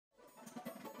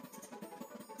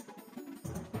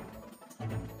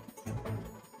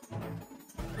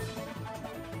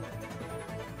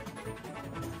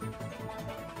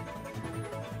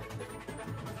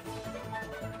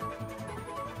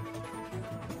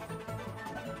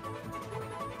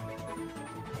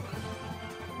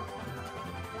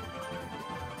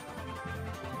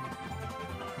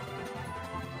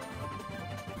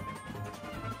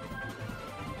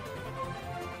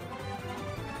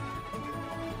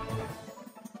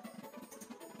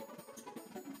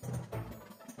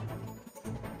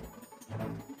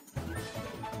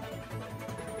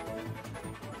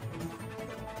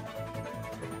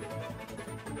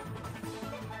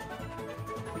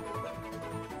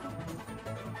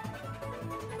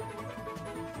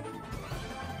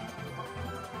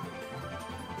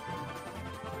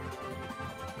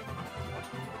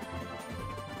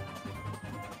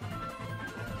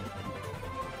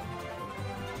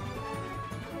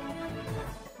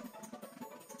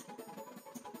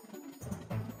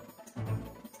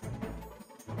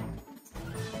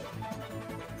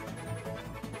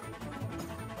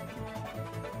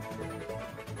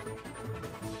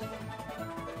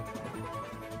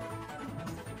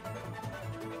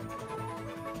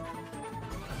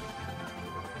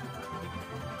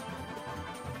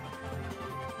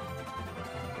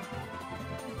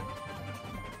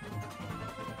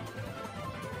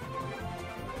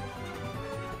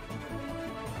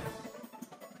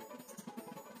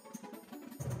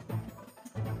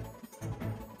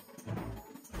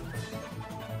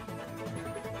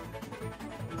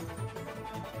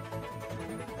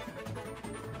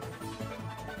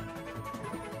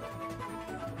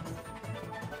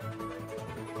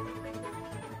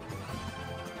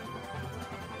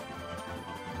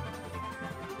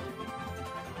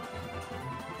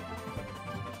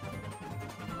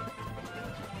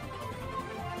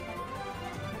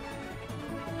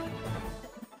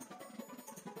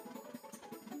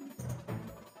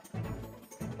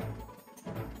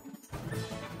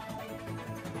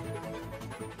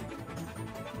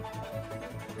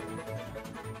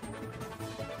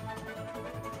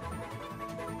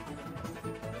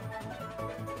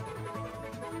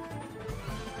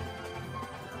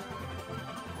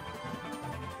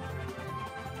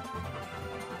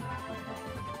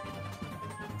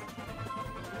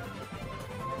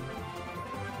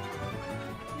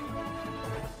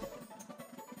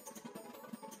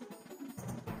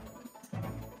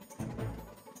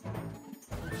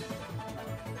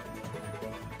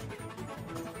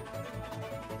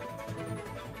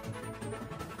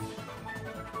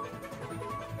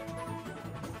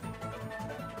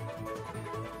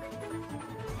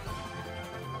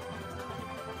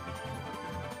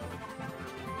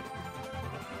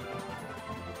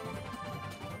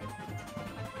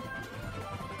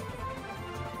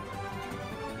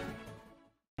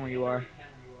where you are.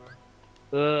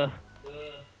 Ugh,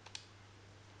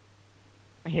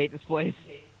 I hate this place.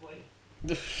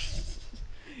 You're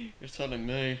telling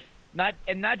me. Not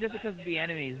just because of the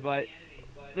enemies, but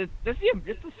just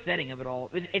the setting of it all.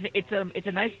 It's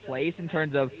a nice place in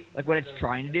terms of like what it's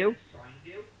trying to do,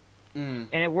 Mm.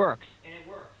 and it works.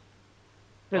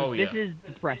 Because Oh this yeah. is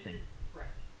depressing.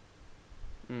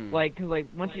 Mm. Cause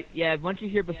once you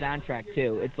hear the soundtrack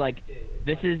too, it's like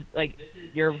this is like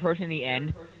you're approaching the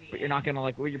end, but you're not gonna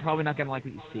like. Well, you're probably not gonna like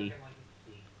what you see.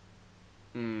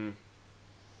 Mm.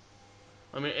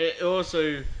 I mean, it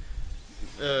also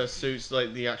suits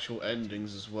like the actual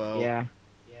endings as well. Yeah.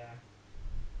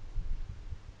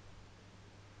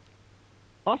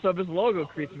 Also, this logo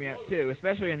creeps me out too,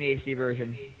 especially in the HD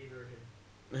version,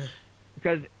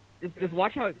 because just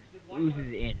watch how it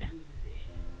oozes in.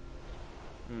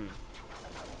 Mm.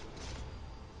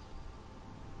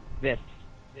 This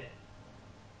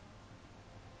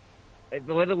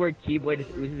the way the word Keyblade just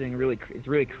oozes in it's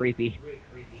really creepy.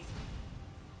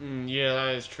 Mm, yeah,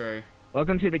 that is true.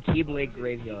 Welcome to the Keyblade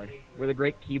Graveyard, where the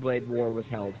Great Keyblade War was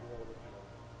held.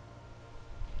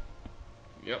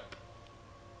 Yep.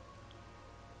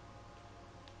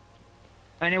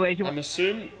 Anyways, I'm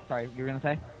assuming. sorry, you were gonna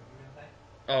say?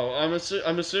 Oh,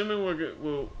 I'm assuming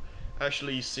we'll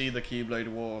actually see the Keyblade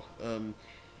War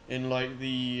in like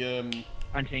the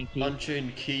Unchained Key.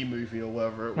 Unchained Key movie or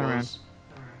whatever it Turn around. was.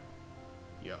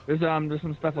 Yeah. There's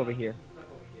some stuff over here.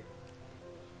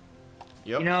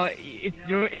 Yep. You know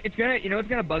it's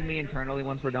gonna bug me internally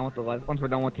once we're done with once we're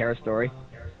done with Terra's story.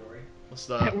 What's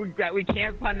that? That we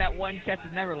can't find that one chest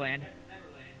in Neverland.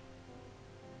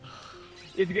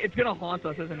 It's gonna haunt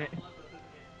us, isn't it?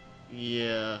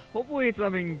 Yeah. Hopefully it's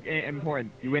something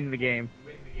important. You win the game.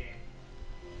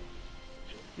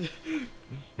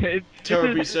 This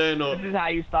Terra be saying, this is how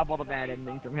you stop all the bad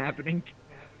endings from happening.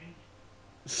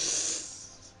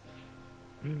 it's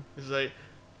like,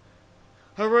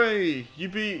 hooray! You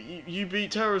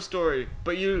beat Terror Story,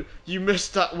 but you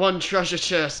missed that one treasure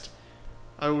chest.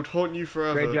 I would haunt you Great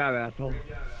forever. job, asshole.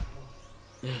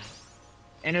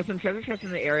 And there's some treasure chests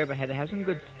in the area ahead that have some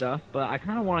good stuff, but I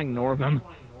kind of want to ignore them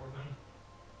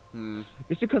Hmm.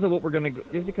 just because of what we're gonna.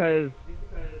 Just because,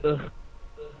 ugh,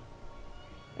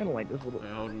 I don't like this little.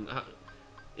 Wait, hold on.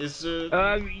 Is it?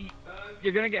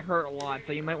 You're gonna get hurt a lot,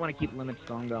 so you might want to keep limit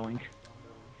stone going.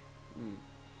 Hmm.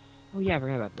 Oh yeah, I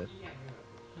forgot about this.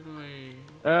 How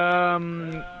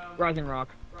do I? Rising Rock,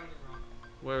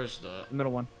 Where is that? the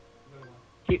middle one.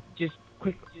 Keep just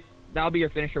quick. That'll be your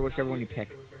finisher, whichever one you pick.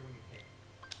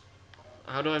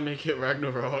 How do I make it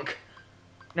Ragnarok?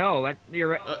 No, you're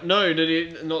right. No,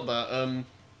 not that.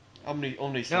 Omni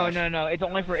No, slash. no, no. It's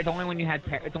only when you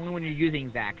it's only when you're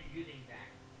using Zack.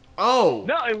 Oh.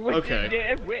 No,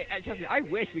 Okay. trust me, I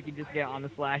wish we could just get on the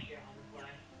slash.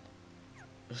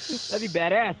 That'd be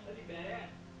badass.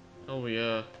 Oh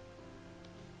yeah.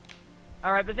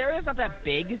 All right, this area's not that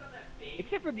big,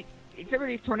 except for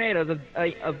these tornadoes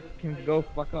can go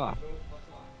fuck off.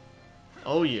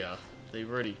 Oh yeah. They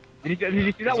ready. Did Yeah.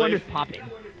 you see that Cause one they. just popping?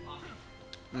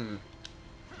 Hmm.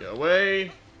 Get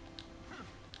away.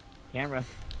 Camera.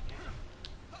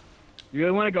 You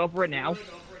really want to go for it now?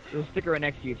 There's a sticker right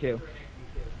next to you too.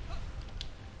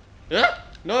 Yeah.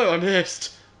 No, I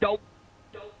missed. Dope.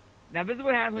 Now this is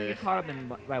what happens when you Eh. get caught up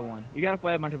in by one. You gotta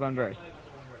fight a bunch of unversed.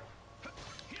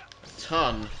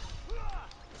 Ton.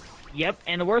 Yep,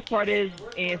 and the worst part is,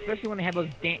 especially when they have those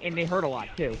and they hurt a lot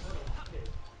too.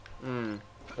 Hmm.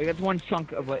 Like that's one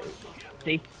chunk of what.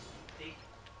 See?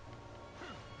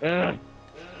 Ugh.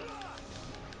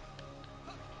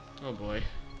 Oh boy.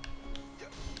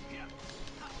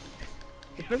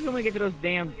 Especially when we get to those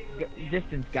damn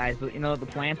distance guys. You know the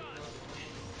plants.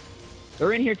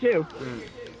 They're in here too. Hmm.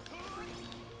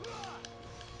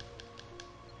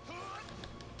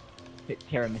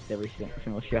 Terra missed every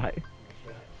single shot.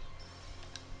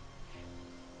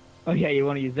 Oh yeah, you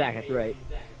want to use Zack? That's right.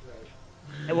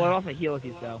 And well, it also heals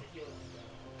you, so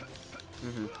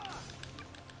Mhm.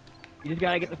 you just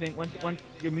gotta get the thing once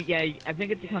you yeah. I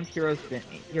think it becomes Hero's thing.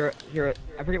 Hero.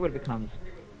 I forget what it becomes.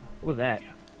 What was that?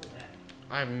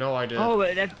 I have no idea. Oh,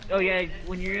 that's oh yeah.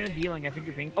 When you're in a dealing, I think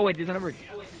you're being. Oh wait, there's another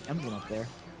emblem up there.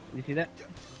 Did you see that?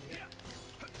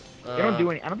 They don't Uh. do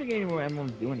any. I don't think any more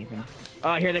emblems do anything.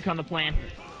 Oh, here they come, the plants.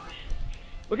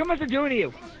 Look how much they're doing to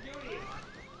you.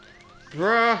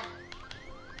 Bruh.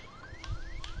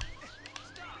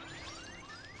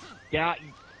 Get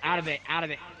out of it, out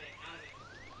of it.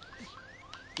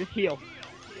 Just heal.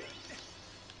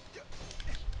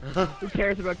 Who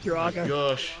cares about My Kuraka?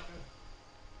 gosh.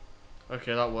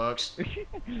 Okay, that works.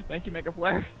 Thank you, Mega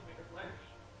Flare.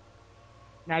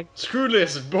 Now, Screw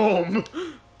this. Boom.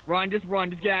 Run, just run,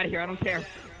 just get out of here. I don't care.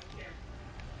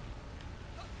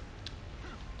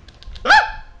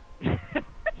 Ah!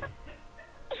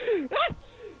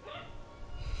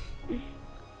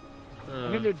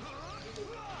 I think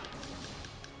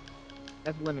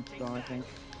that's limit storm. I think.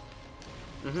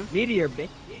 Meteor, bitch.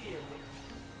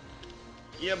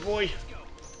 Yeah, boy.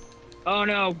 Oh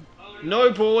no. No,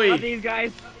 boy. Not these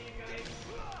guys.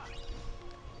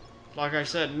 Like I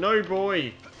said, no,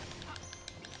 boy.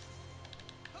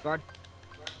 Guard.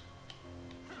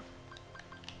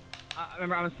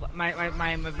 Remember,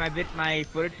 my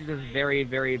footage is just very,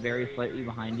 very, very slightly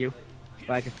behind you,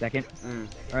 by like a second.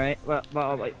 All right. Well,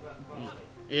 like,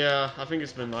 Yeah, I think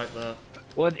it's been like that.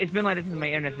 well, it's been like this since my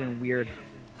internet's been weird.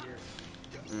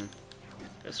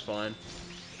 It's fine.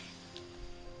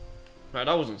 Right,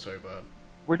 that wasn't so bad.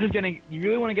 We're just gonna. You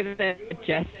really want to get that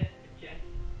chest?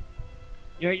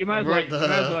 You might I'm as well. right You might as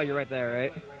there. well. You're right there,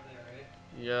 right?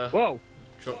 Yeah. Whoa!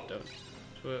 Drop down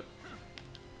to it.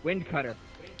 Wind cutter.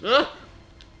 Ah!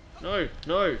 No,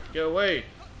 no, get away.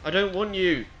 I don't want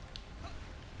you.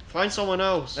 Find someone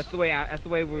else. That's the way out. That's the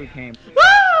way we came.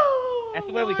 That's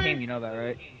the way we Why? came. You know that,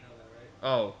 right?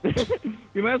 Oh.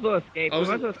 We might as well escape. I We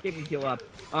might as wasn't well escape and heal up.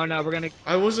 Oh no, we're gonna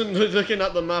I wasn't looking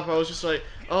at the map, I was just like,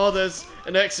 oh, there's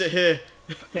an exit here.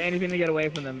 to anything to get away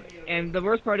from them. And the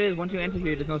worst part is, once you enter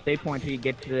here, there's no save point until you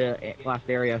get to the last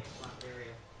area.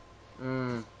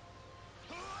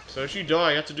 So if you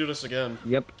die, you have to do this again.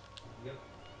 Yep.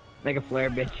 Make a flare,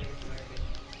 bitch.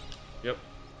 Yep.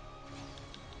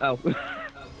 Oh.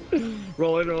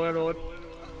 Roll it, roll it, roll it.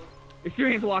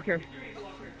 Experience walker.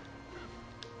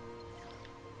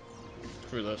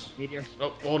 Through this. Meteor.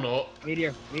 Oh, or not.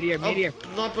 Meteor. Meteor. Oh, Meteor.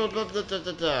 blah, blah, blah, blah, blah,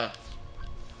 blah, blah.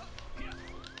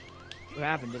 What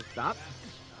happened? Did it stop?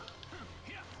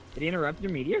 Did he interrupt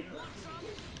your meteor?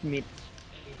 Me.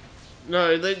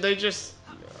 No, they just...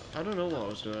 I don't know what I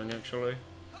was doing, actually.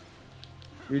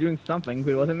 You were doing something,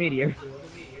 but it wasn't meteor.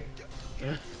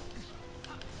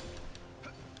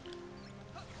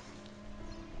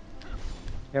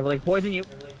 They're like poison you.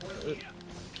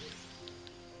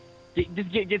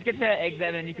 Just get to that exit,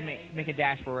 and then you can make a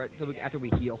dash for it. So after we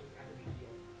heal.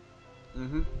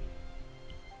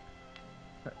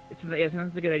 It's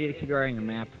a good idea to keep your eye on your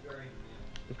map.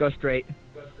 Just go straight.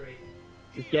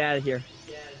 Just get out of here.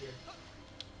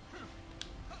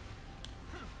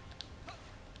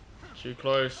 Too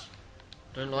close.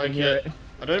 Don't I like hear it. it.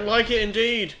 I don't like it,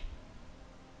 indeed.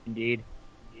 Indeed.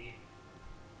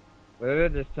 Where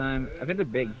this time? I think they're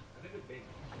big.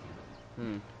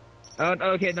 Oh,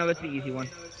 okay, no, that's the easy one.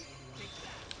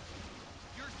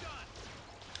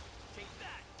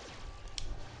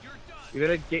 You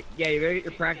better get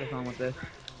your practice on with this.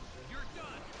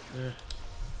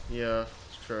 Yeah,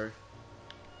 it's true.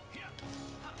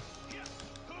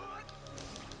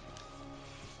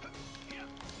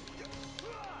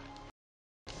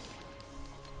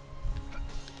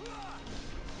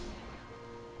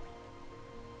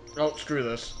 Oh, screw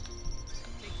this.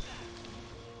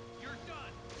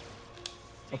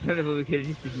 Alternatively, we could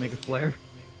just make a flare.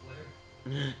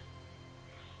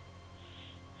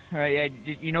 All right,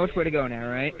 yeah, you know which way to go now,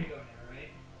 right?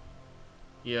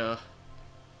 Yeah.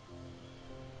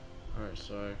 Alright,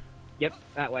 so... Yep,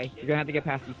 that way. You're gonna have to get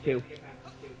past these two.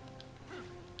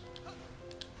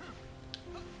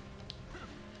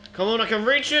 Come on, I can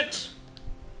reach it!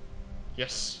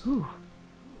 Yes. Whew.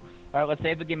 All right, let's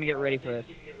save the game and get ready for this.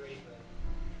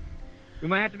 We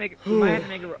might have to make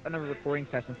another recording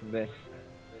session for this.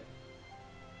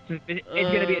 It's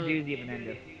gonna be a doozy of an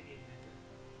ender.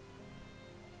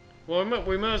 Well,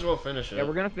 we might as well finish it. Yeah,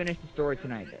 we're gonna finish the story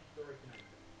tonight.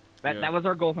 Yeah. That was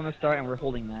our goal from the start, and we're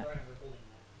holding that.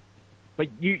 But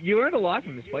you learned a lot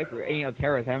from this playthrough, you know,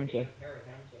 Terra, haven't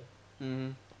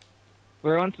you?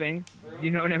 For one thing, you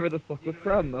know never the fuck with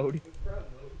crowd mode,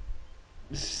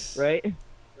 right?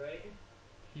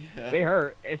 Yeah. They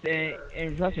hurt.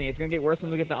 And trust me, it's gonna get worse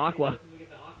when we get to Aqua.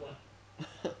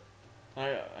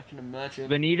 I can imagine.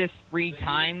 Vanitas 3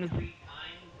 times.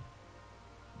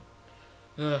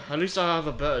 At least I have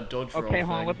a better dodge roll Okay,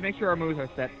 hold on. thing. Let's make sure our moves are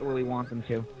set where we want them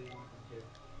to.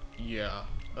 Yeah.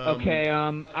 Okay,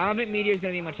 I don't think Meteor's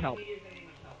gonna be much help.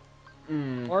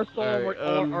 Our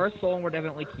soul, we're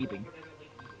definitely keeping.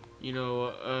 You know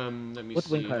what, let me What's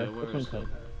see Wind Cutter? here, where What's is Wind it?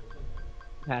 Cutter?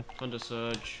 Pass. Thunder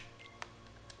Surge.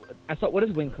 I saw. What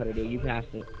does Wind Cutter do? You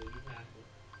passed it.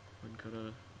 Wind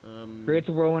Cutter. Creates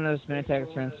a whirlwind of spin attack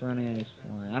strength surrounding enemies.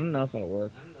 I don't know if that'll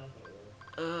work.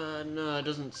 No, it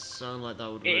doesn't sound like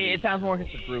that would It really sounds more help,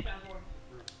 just a group.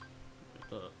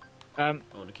 but I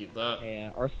want to keep that. Yeah,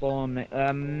 our soul.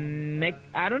 I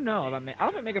don't know about. I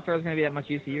don't think Mega Fair is gonna be that much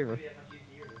use to you.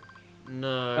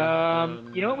 No.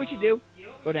 You know what we should do?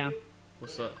 Go down.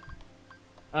 What's that?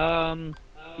 Um,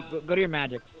 go to your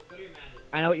magics.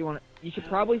 I know what you want. You should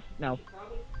probably no.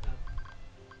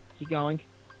 Keep going.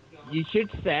 You should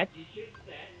set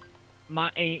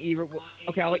my either.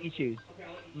 Okay, I'll let you choose.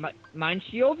 Mind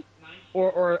shield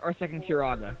or second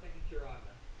Kiraga.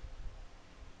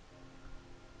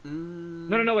 No,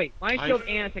 no, Mm, no, wait. Mind I. shield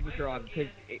and a second Kiraga because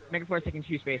Megaforce taking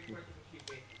two spaces.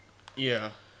 Yeah.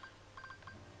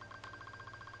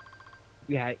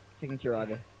 Yeah, second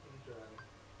Kiraga.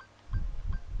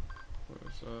 What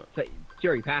was that? So,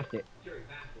 sure, you passed it.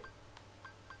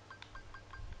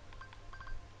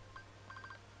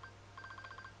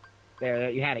 There,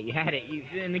 you had it. You had it.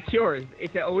 In the cures.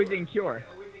 It's always in cure.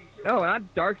 No,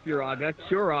 not Dark Kiraga.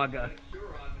 Kiraga.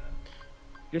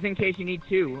 Just in case you need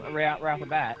two right off the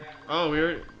bat. Oh,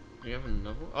 we have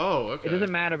another one? Oh, It okay.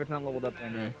 doesn't matter if it's not leveled up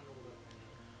right now.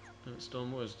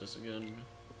 Storm, what is this again?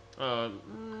 Uh,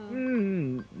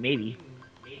 Maybe.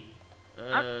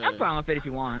 I'm uh, fine with it if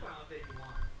you want.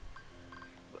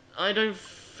 I don't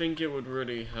think it would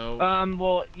really help.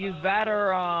 Well, use that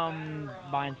or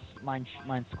mine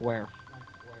square.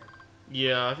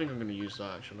 Yeah, I think I'm gonna use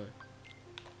that actually.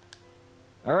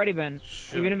 Alrighty, Ben.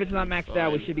 Even Should if it's not be maxed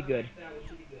out, we fine. should be good.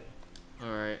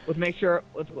 Alright. Let's make sure.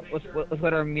 Let's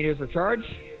let our meters recharge.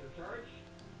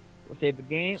 We'll save the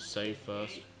game. Save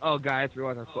first. Oh, guys,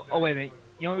 realize our. Oh, wait a minute.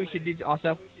 You know what we should do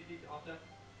also?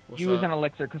 What's Use that? an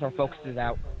elixir because our focus is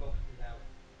out.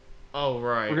 Oh,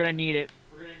 We're right. gonna need it.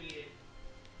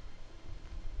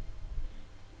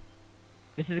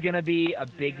 This is gonna be a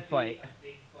big fight.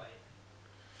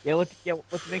 Let's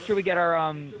make sure we get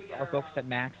our focus at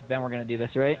max. Then we're gonna do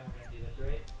this, right?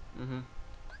 Mhm.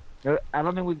 I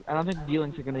don't think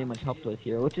dealings are gonna be much help to us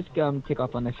here. Let's just take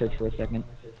off on the search for a second.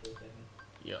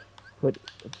 Yeah. Let's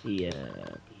see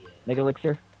Mega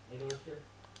Elixir.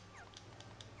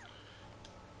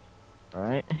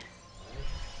 Alright.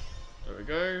 There we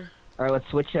go. Alright, let's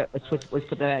switch it. Let's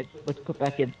put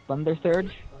back in Thunder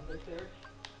Surge.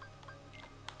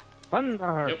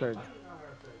 Thunder Yep. Surge.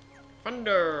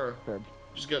 Thunder. Surge.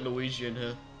 Just get Luigi in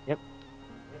here. Yep.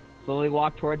 Slowly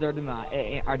walk towards our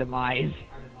demise.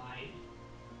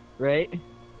 Right?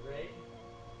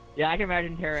 Yeah, I can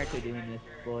imagine Terra actually doing this.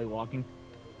 Slowly walking.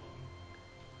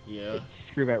 Yeah.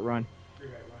 Screw that run.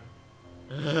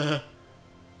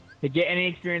 To get any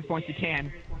experience points you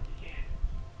can.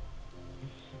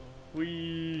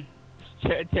 Wee.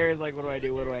 Terra's like, what do I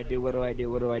do? What do I do? What do I do?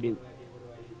 What do I do?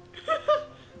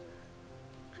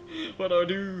 What do I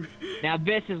do? Now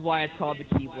this is why it's called the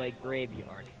Keyblade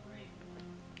Graveyard.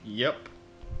 Yep.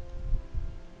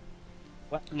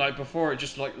 What? Like before, it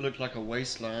just like looked like a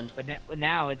wasteland.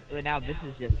 Now this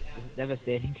is just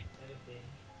devastating.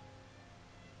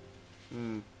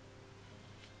 Hmm.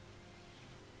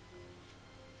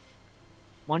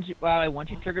 Once you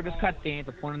trigger this cutscene, it's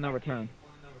a point of no return.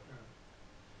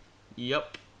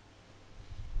 Yep.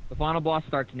 The final boss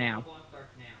starts now.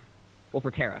 Well,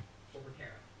 for Terra.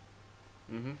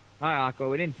 Mhm. Hi, Aqua.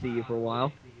 We didn't see you for a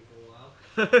while.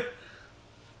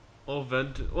 Or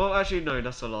Vent. Well, actually, no,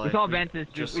 that's a We lie. saw We Ventus.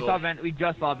 just We saw. saw We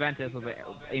just saw Ventus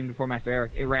even before Master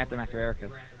Eric. Right after Master Erica.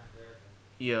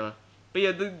 Yeah. But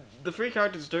yeah, the three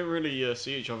characters don't really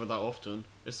see each other that often.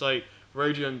 It's like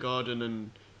Radiant Garden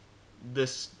and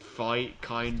this fight,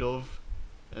 kind of.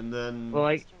 And Well, then.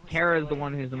 like Terra is the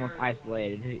one who's the most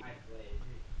isolated,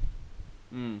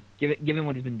 Hmm. given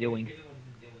what he's been doing.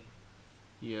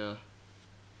 Yeah.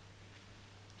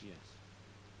 Yes,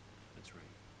 that's right.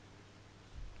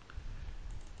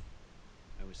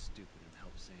 I was stupid and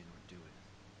helped Xehanort do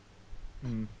it.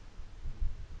 Hmm.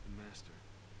 The Master.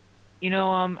 You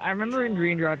know, I remember in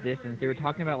Dream Drop Distance they were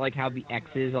talking about like how the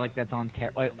X's like that's on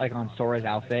like on Sora's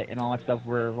outfit and all that stuff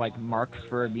were like marks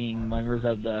for being members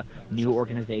of the new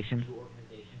organization.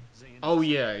 Oh Xehanort said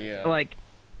yeah, yeah. Like,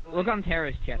 look on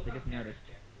Terra's chest. I just noticed.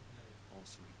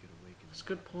 also he could awaken That's a the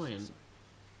good Darkness point. inside.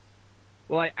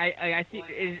 Well, I see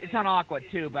it's on Aqua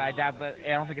too, but I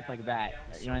don't think it's like that.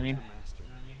 You know So what I was mean? the Master.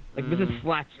 Like this is Hmm.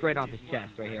 flat straight off his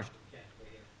chest right here.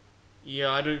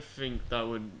 Yeah, I don't think that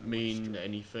would I would have mean struck,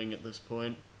 anything at this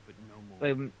point. but no more.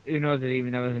 Like, who knows it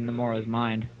even that was in Nomura's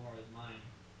mind,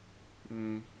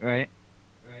 Hmm. right?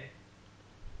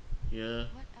 Yeah.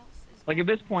 What else is Like at going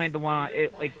this on? point,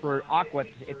 like for Aqua,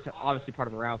 it's obviously part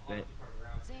of her outfit,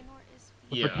 Xehanort is but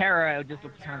for Yeah. feeble. Terra, it just I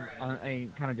looks return.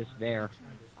 kind of just How there. can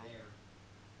you fight?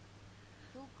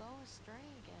 He'll go astray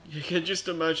again. You can just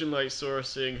imagine like Sora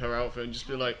seeing her outfit and just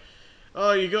be like,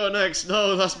 "Oh, you got an X?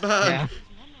 No, that's bad." Yeah, His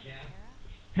memory,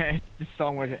 Terra. it's this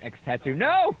song with an X tattoo.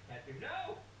 No,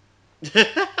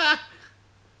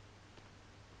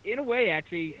 in a way,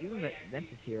 actually, even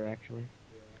Ventus here, actually.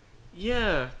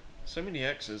 Yeah, so many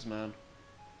X's, man.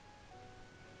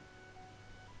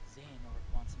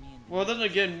 Xehanort wants me and Well, then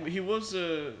Venetius to again, fight. he was,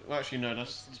 well, actually, no, Like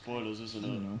that's some kind of spoilers, isn't I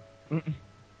it? don't deal. know. The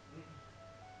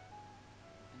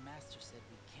Master said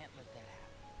we can't let that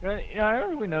happen. I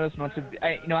don't really notice much of.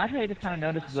 Actually, I just kind of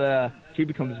noticed the two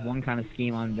becomes one kind of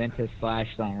scheme on Ventus slash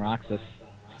Roxas,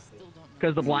 I still don't know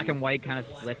because the black Mm. and white kind of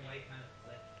splits.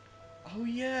 Oh,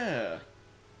 yeah.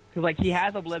 Because like he It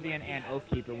has scares me. Oblivion and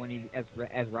Oathkeeper when he as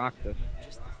Roxas.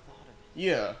 Just the thought of it.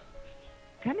 Yeah.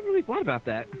 Kind of really thought about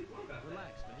that. Relax,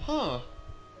 man. Huh.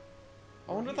 I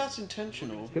We're wonder if here. that's We're gonna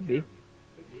intentional. take Could care be. of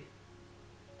you.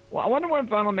 Well, I wonder when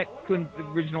Final Mix, when the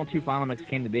original two Final Mix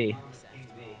came to be. Close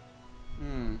after all.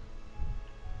 Hmm.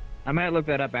 I might look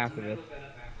that up Don't after this. look at me,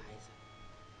 Liza.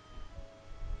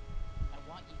 I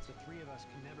want you The to. three of us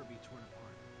can never be torn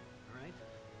apart. All right?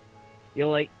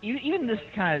 Like even this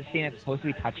kind of scene that's supposed to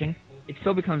be touching, it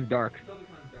still becomes dark.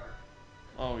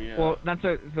 Oh, yeah. Well, not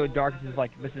so dark. It's just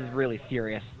like this is really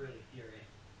serious.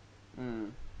 Hmm.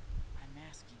 I'm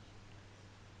asking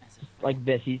you, as a Like friend,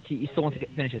 this, he still wants to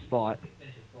finish his thought.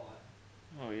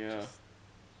 Oh, yeah. just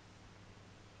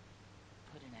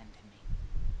put an end to me.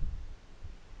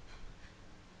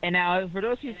 And now, for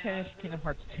those who finished Kingdom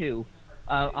Hearts 2,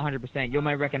 100%, you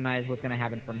might recognize what's going to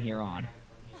happen from here on.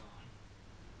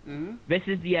 Hmm? This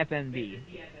is the FNB,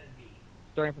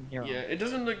 starting from here Yeah, on. it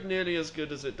doesn't look nearly as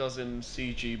good as it does in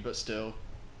CG, but still.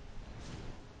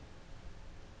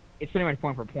 It's pretty much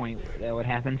point for point what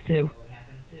happens too.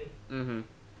 Mm-hmm.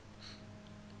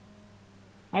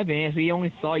 Hi, Venus, we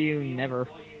only saw you never.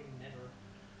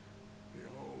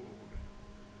 Behold,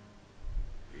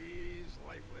 these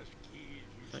lifeless keys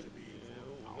used Thank to be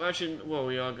full of you. power. Actually, well,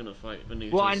 we are gonna fight Well,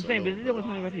 Vanitas I'm a saying, little this is the bit. only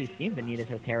time we've actually seen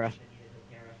Vanitas or Terra. Not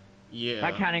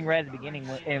Yeah. counting right at the beginning,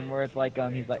 and where it's like,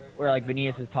 he's like, where like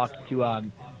Vanitas is talking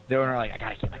to, the owner, like, I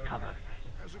gotta keep my cover.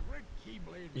 As a great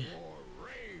Keyblade war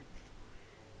raged,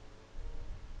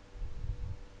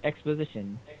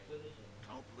 Exposition.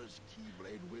 countless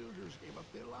Keyblade wielders gave up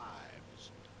their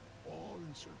lives, all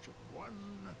in search of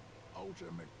one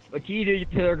ultimate The key. key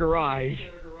to their garage.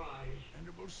 And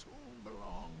it will soon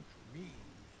belong to me.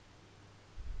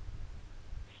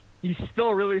 He's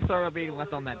still really sorry about being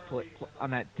left on that on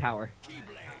that tower.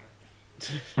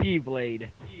 Keyblade! Keyblade.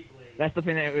 That's the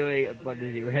thing that really bugs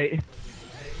you, right?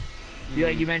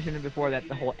 Mm. You mentioned it before, that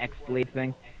the whole X Blade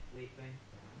thing. Well,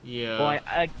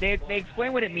 Yeah. they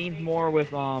explain what it means more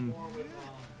with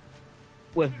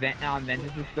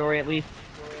Ventus's story at least.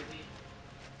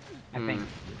 I think.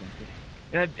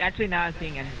 Mm. Actually, now I'm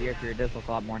seeing Ends of the Earth here, it does look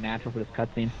a lot more natural for this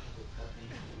cutscene.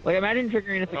 Like, imagine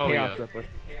triggering this a Oh, Chaos yeah. Ripper. You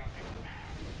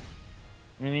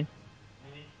know what I mean?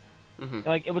 Mm-hmm.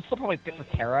 Like, it would still probably fit for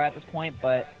Terra at this point,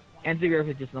 but Ends of the Earth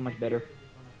is just so much better.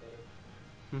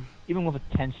 Even with a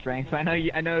 10 strength. I know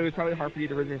it was probably hard for you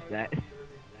to resist that.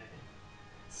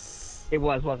 It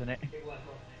was, wasn't it?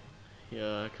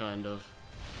 Yeah, kind of.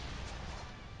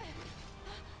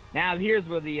 Now here's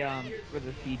where the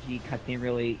CG cutscene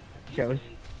really shows.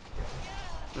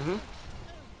 Mm-hmm.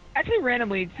 Actually,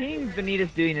 randomly, seeing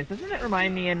Vanitas doing this, doesn't it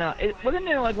remind me wasn't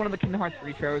it like one of the Kingdom Hearts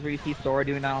 3 trailers where you see Sora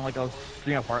doing that on like a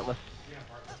Stream of Heartless?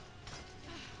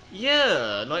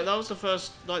 Yeah, like that was the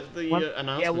first, like the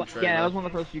announcement Yeah, that trailer. was one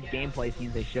of the first few gameplay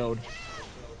scenes they showed.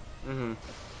 Mm-hmm.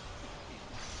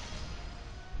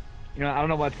 I don't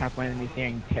know what's kind of funny to me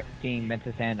seeing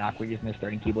Ventus and Aqua using their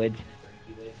starting Keyblades.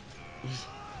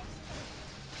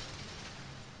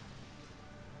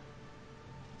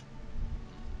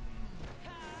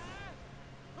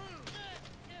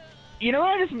 You know what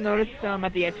I just noticed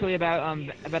at the actually about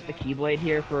the Keyblade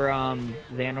here for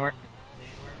Xehanort?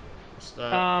 What's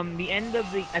that? The end of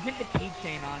I think the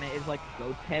keychain on it is like a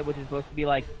goat's head, which is supposed to be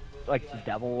like the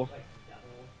devil.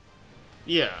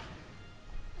 Yeah.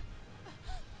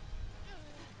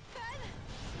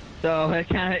 So it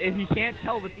kind of, if you can't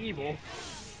tell, it's evil.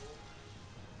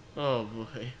 Oh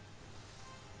boy.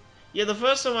 Yeah, the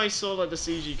first time I saw like the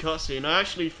CG cutscene, I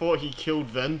actually thought he killed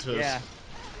Ventus. Yeah.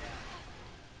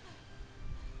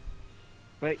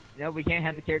 But no, we can't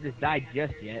have the characters die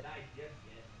just yet.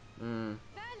 Mm.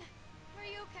 Ben, are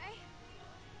you okay?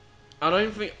 I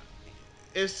don't think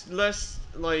it's less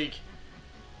like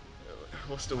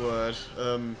what's the word?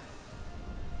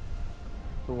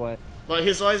 For what? Like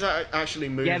his eyes actually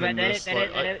Yeah, move but in this.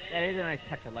 that is a nice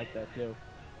touch. I like that too.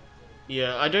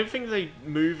 Yeah, I don't think they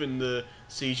move in the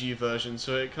CG version,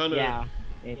 so it kind of Yeah.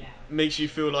 makes you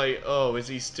feel like, oh, is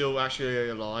he still actually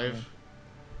Yeah. alive?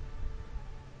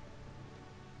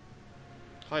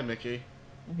 Hi, Mickey.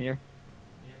 I'm here.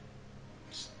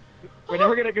 We're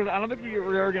never gonna, cause I don't think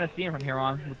we're ever gonna see him from here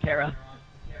on with Terra.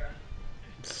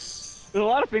 There's a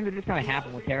lot of things that just kind of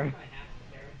happen with Terra.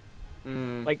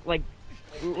 Mm, Like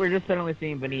we're just suddenly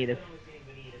seeing Vanitas.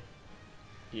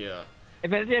 yeah. I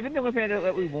think the only thing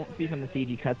that we won't see from the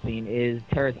CG cutscene is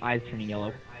Terra's eyes turning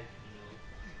yellow.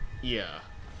 Yeah.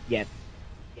 Yet.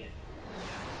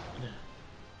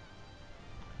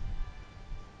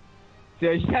 So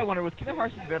I just had to wonder, was Kingdom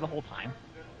Hearts there the whole time?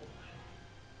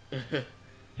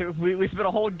 So we spent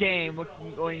a whole game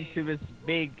going to this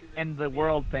big end of the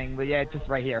world thing, but yeah, it's just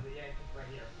right here.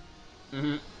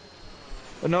 Mhm.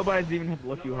 But nobody's even have to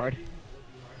look too hard.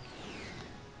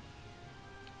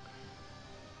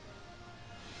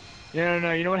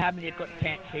 No. You know what happened? You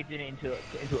can't change it into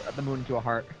the moon into a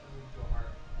heart.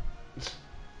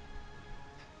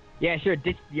 Yeah, sure.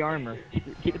 Ditch the armor.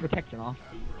 Keep the protection off.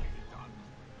 Admirably done.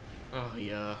 Oh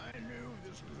yeah. I knew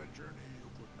this was a journey you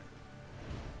could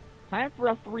make. Time for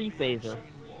a The three-phaser.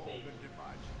 unseen wall that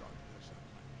divides darkness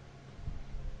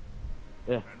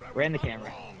and Ugh, light. And I was ran the not camera.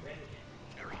 wrong.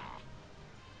 Terra.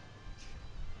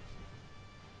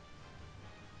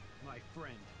 My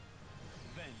friend,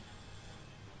 Ven.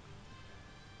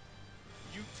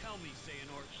 You tell me,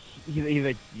 Xehanort, He's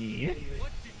like, yeah.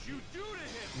 what did you do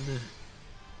to him?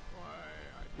 Why,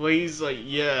 I Well, he's like,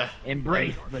 yeah,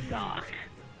 Embrace the dark.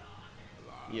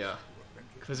 yeah,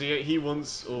 because he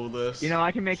wants all this. You know,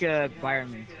 I can make a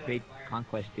Byron big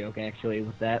conquest joke actually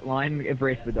with that line.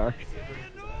 Embrace the dark.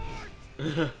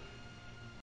 Xehanort!